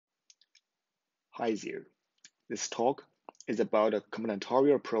Hi there. This talk is about a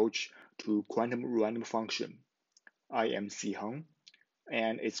combinatorial approach to quantum random function. I am Sihang,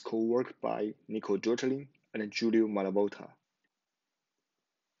 and it's co-worked by Nico Döttling and Giulio Malavolta.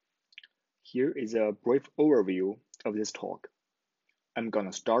 Here is a brief overview of this talk. I'm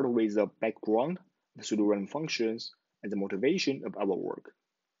gonna start with the background of pseudo-random functions and the motivation of our work.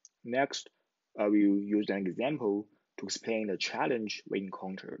 Next, I will use an example to explain the challenge we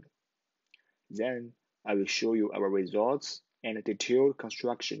encountered. Then I will show you our results and a detailed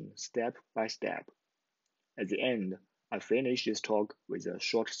construction step by step. At the end, I finish this talk with a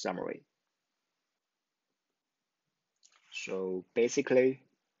short summary. So basically,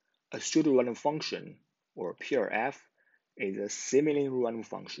 a pseudo-random function, or PRF, is a similarly random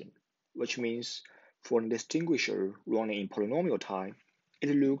function, which means for a distinguisher running in polynomial time, it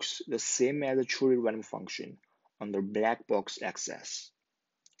looks the same as a truly random function under black box access.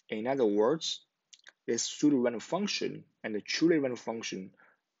 In other words, this pseudo-random function and the truly random function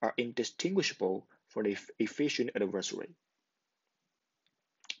are indistinguishable for the efficient adversary.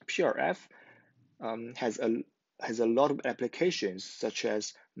 PRF has a lot of applications such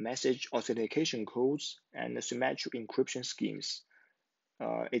as message authentication codes and symmetric encryption schemes.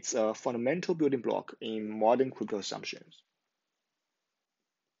 It's a fundamental building block in modern crypto assumptions.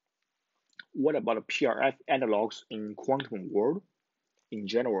 What about PRF analogs in quantum world? In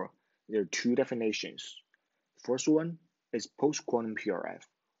general, there are two definitions. First one is post-quantum PRF,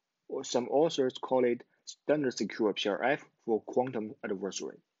 or some authors call it standard secure PRF for quantum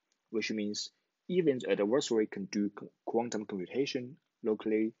adversary, which means even the adversary can do quantum computation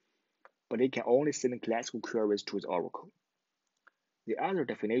locally, but it can only send classical queries to the oracle. The other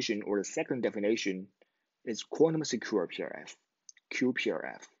definition, or the second definition, is quantum secure PRF,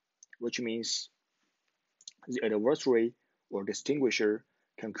 QPRF, which means the adversary or distinguisher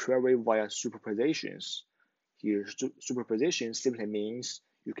can query via superpositions. Here, superposition simply means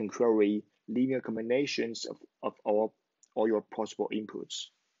you can query linear combinations of all your possible inputs.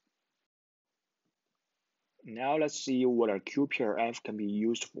 Now let's see what a QPRF can be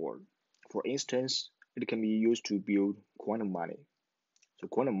used for. For instance, it can be used to build quantum money. So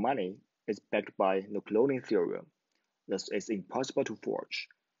quantum money is backed by the cloning theorem, thus it's impossible to forge.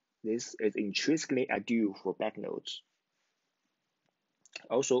 This is intrinsically ideal for banknotes.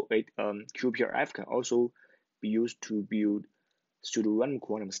 Also, QPRF can also be used to build pseudo-random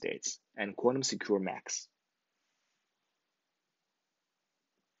quantum states and quantum secure max.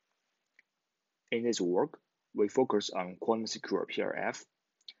 In this work, we focus on quantum secure PRF.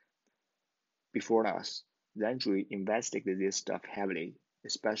 Before us, Landry investigated this stuff heavily,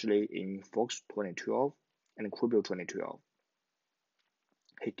 especially in Fox 2012 and Crypto 2012.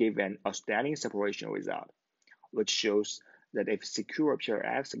 He gave an outstanding separation result, which shows that if secure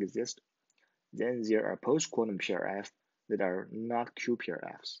PRFs exist, then there are post-quantum PRF that are not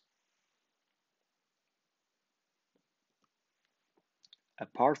QPRFs.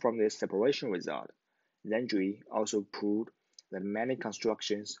 Apart from this separation result, Landry also proved that many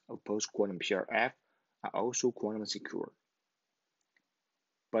constructions of post-quantum PRF are also quantum secure.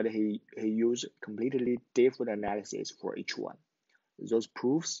 But he used completely different analysis for each one. Those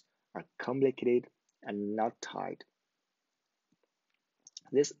proofs are complicated and not tied.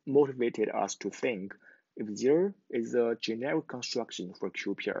 This motivated us to think if there is a generic construction for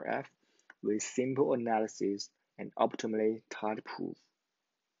QPRF with simple analysis and optimally tied proof.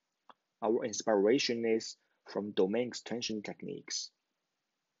 Our inspiration is from domain extension techniques.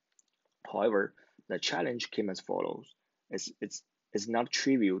 However, the challenge came as follows. It's not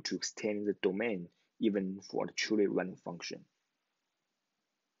trivial to extend the domain even for a truly random function.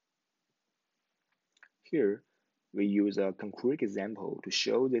 Here, we use a concrete example to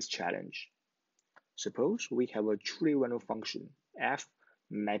show this challenge. Suppose we have a truly random function f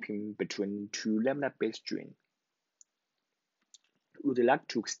mapping between two lambda-based strings. We would like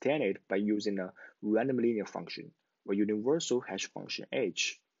to extend it by using a random linear function or universal hash function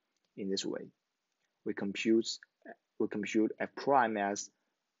h. In this way, we compute f prime as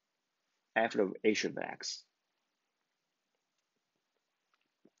f of h of x.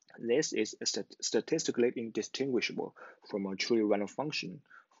 This is statistically indistinguishable from a truly random function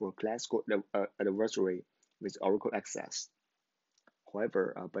for classical adversary with oracle access.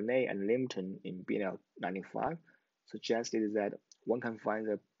 However, Bernet and Limpton in BNL 95 suggested that one can find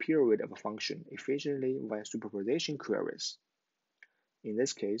the period of a function efficiently via superposition queries. In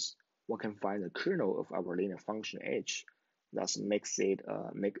this case, one can find the kernel of our linear function h, thus makes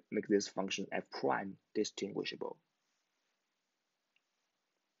this function f prime distinguishable.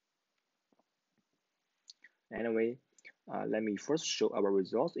 Anyway, let me first show our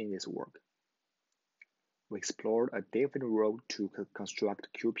results in this work. we explored a different road to construct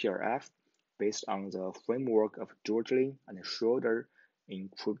QPRF based on the framework of Döttling and Schroeder in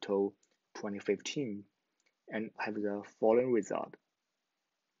Crypto 2015 and have the following result.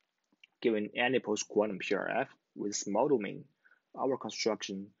 Given any post-quantum PRF with small domain, our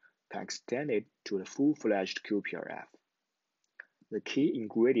construction can extend it to the full-fledged QPRF. The key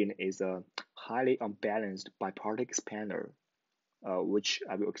ingredient is a highly unbalanced bipartite expander, which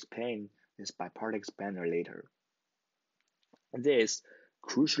I will explain this bipartite expander later. This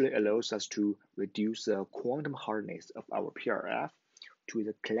crucially allows us to reduce the quantum hardness of our PRF to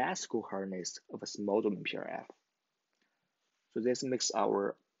the classical hardness of a small domain PRF. So this makes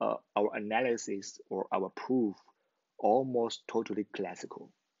our analysis or our proof almost totally classical.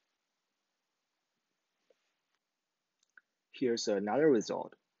 Here's another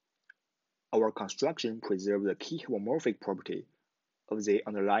result. Our construction preserves the key homomorphic property of the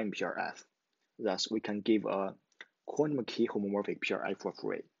underlying PRF. Thus, we can give a quantum key homomorphic PRF for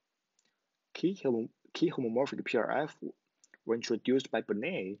free. Key homomorphic PRF were introduced by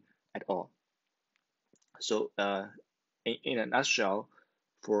Bonnet et al. So, in a nutshell,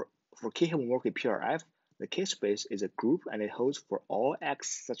 for key homomorphic PRF, the key space is a group and it holds for all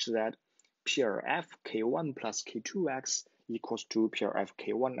x such that PRF K1 plus K2x equals to PRF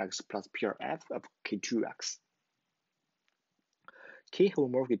K1x plus PRF of K2x. Key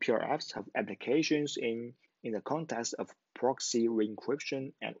homomorphic PRFs have applications in the context of proxy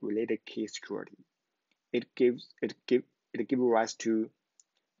re-encryption and related key security. It gives rise to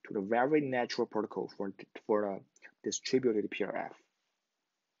the very natural protocol for a distributed PRF.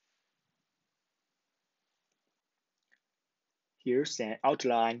 Here's an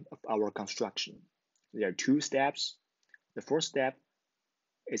outline of our construction. There are two steps. The first step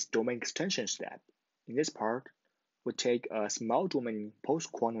is domain extension step. In this part, we take a small domain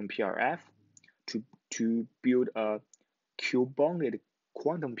post-quantum PRF to build a Q-bounded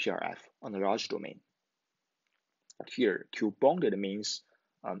quantum PRF on a large domain. Here, Q-bounded means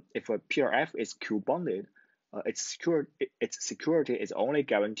if a PRF is Q-bounded, its security is only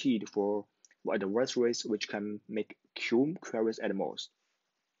guaranteed for adversaries which can make Q queries at most.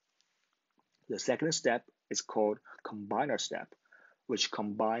 The second step is called combiner step, which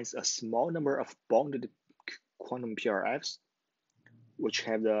combines a small number of bounded quantum PRFs which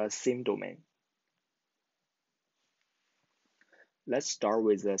have the same domain. Let's start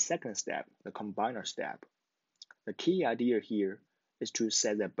with the second step, the combiner step. The key idea here is to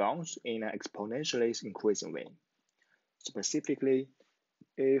set the bounds in an exponentially increasing way. Specifically,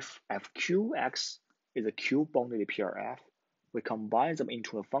 if fqx is a q-bounded PRF, we combine them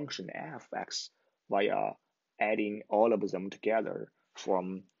into a function fx via adding all of them together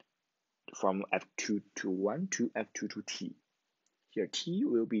from f2 to 1 to f2 to t. Here t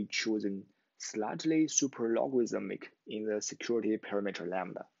will be chosen slightly superlogarithmic in the security parameter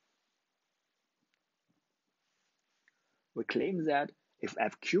lambda. We claim that if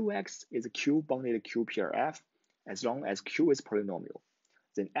fqx is a q-bounded QPRF, as long as q is polynomial,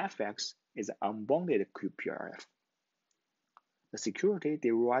 then fx is an unbounded QPRF. The security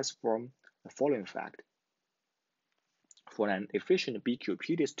derives from the following fact. For an efficient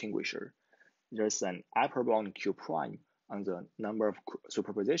BQP distinguisher, there's an upper bound Q prime on the number of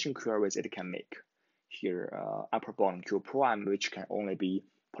superposition queries it can make. Here, upper bound Q prime, which can only be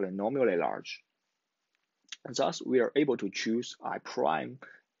polynomially large. And thus, we are able to choose I prime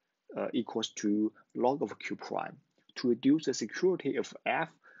equals to log of Q prime to reduce the security of F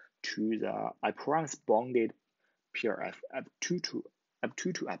to the I prime's bounded PRF F2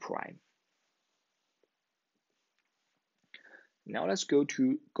 to I prime. Now let's go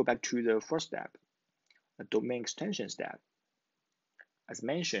back to the first step, the domain extension step. As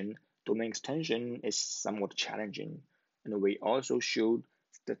mentioned, domain extension is somewhat challenging, and we also showed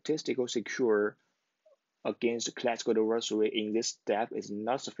statistical secure against classical adversary in this step is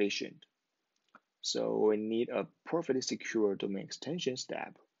not sufficient. So we need a perfectly secure domain extension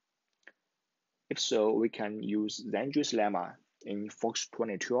step. If so, we can use Zandri's lemma in Fox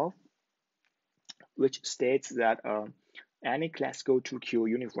 2012, which states that any classical 2Q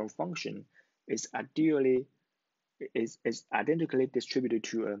uniform function is identically distributed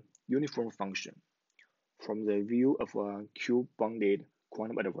to a uniform function from the view of a Q-bounded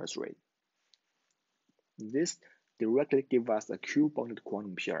quantum adversary. This directly gives us a Q-bounded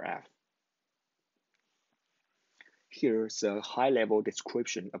quantum PRF. Here's a high-level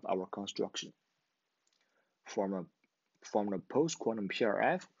description of our construction. From a post-quantum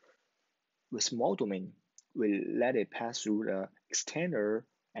PRF with small domain, we let it pass through the extender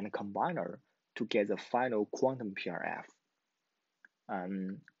and combiner to get the final quantum PRF.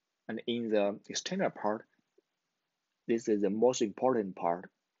 And in the extender part, this is the most important part.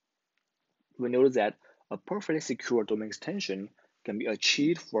 We know that a perfectly secure domain extension can be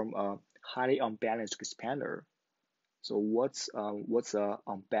achieved from a highly unbalanced expander. So what's a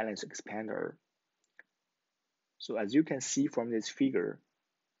unbalanced expander? So as you can see from this figure,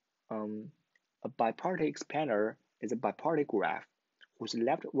 um, a bipartite expander is a bipartite graph whose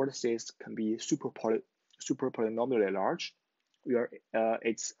left vertices can be super polynomially large, where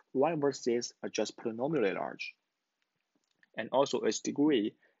its right vertices are just polynomially large, and also its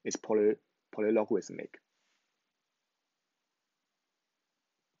degree is polylogarithmic.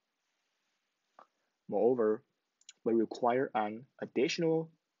 Moreover, we require an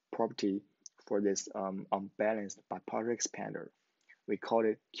additional property for this unbalanced bipartite expander. We call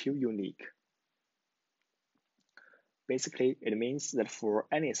it Q-unique. Basically, it means that for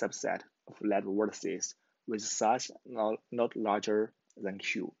any subset of left vertices with size not larger than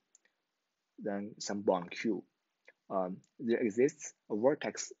Q, than some bound Q, there exists a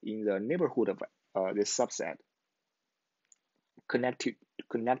vertex in the neighborhood of this subset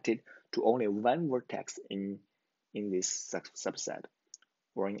connected to only one vertex in this subset.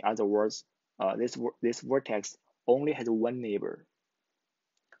 Or in other words, this vertex only has one neighbor.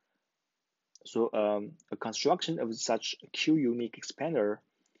 So a construction of such a Q-unique expander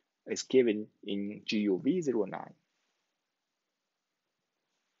is given in GUV09.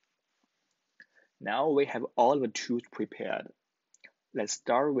 Now we have all the tools prepared. Let's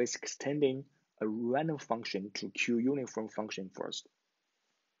start with extending a random function to Q-uniform function first.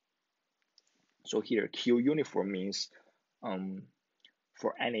 So here Q-uniform means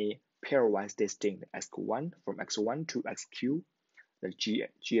for any pairwise distinct x1 from x1 to xq, the g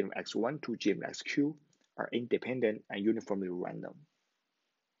of x1 to g of xq are independent and uniformly random.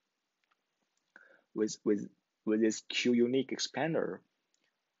 With this Q-unique expander,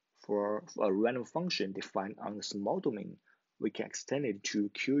 for a random function defined on the small domain, we can extend it to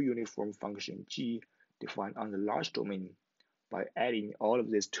Q-uniform function g defined on the large domain by adding all of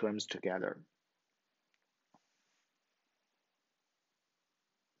these terms together.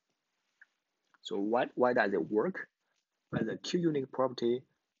 So why does it work? By the Q-unique property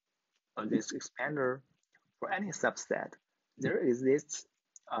of this expander, for any subset, there exists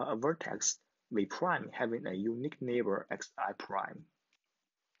a vertex v prime having a unique neighbor xi prime.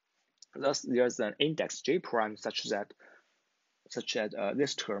 Thus, there's an index j prime such that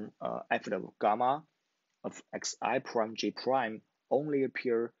this term f of gamma of xi prime j prime only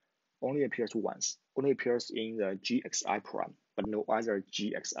appears in the gxi prime, but no other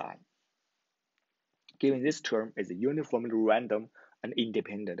gxi. Given this term is uniformly random and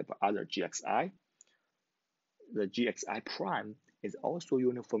independent of other gxi, the gxi prime is also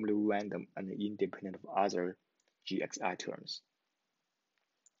uniformly random and independent of other gxi terms.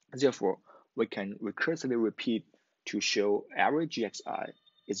 Therefore, we can recursively repeat to show every gxi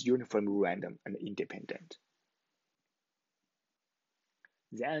is uniformly random and independent.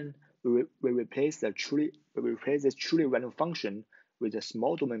 Then we replace this truly random function with a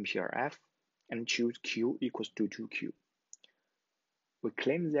small domain PRF and choose Q equals to 2Q. We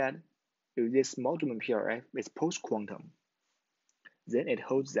claim that if this small domain PRF is post-quantum, then it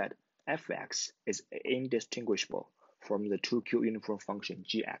holds that fx is indistinguishable from the 2Q uniform function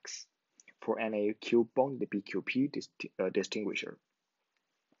gx for any Q-bounded BQP distinguisher.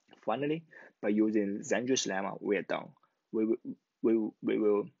 Finally, by using Zandri's lemma, we are done. We will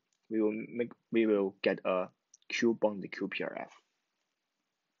get a Q-bounded QPRF.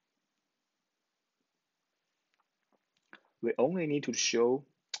 We only need to show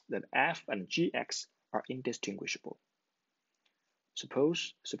that f and gx are indistinguishable.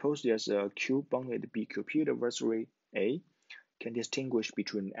 Suppose there's a Q-bounded BQP adversary A can distinguish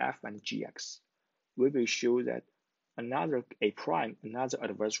between f and gx. We will show that another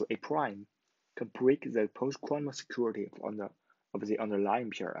adversary A prime can break the post-quantum security of the underlying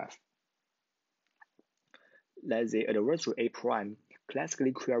PRF. Let the adversary A prime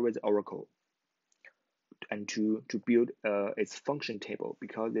classically query the oracle and to build its function table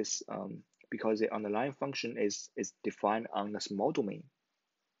because the underlying function is defined on the small domain.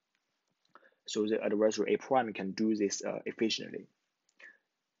 So the adversary A prime can do this efficiently.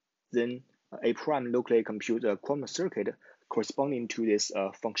 Then A prime locally compute a quantum circuit corresponding to this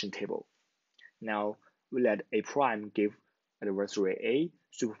function table. Now we let A prime give adversary A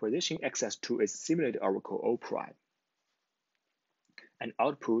superposition access to its simulated oracle O prime and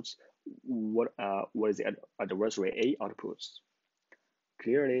outputs what is the adversary A outputs.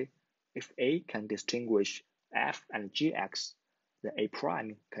 Clearly, if A can distinguish f and gx, then A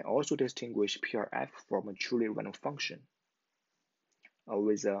prime can also distinguish PRF from a truly random function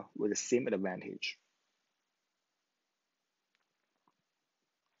with the same advantage.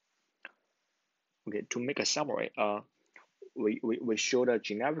 Okay, to make a summary, we showed a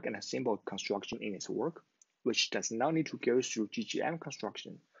generic and a simple construction in its work, which does not need to go through GGM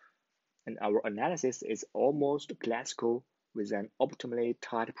construction. And our analysis is almost classical with an optimally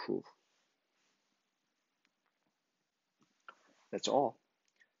tight proof. That's all.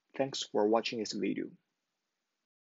 Thanks for watching this video.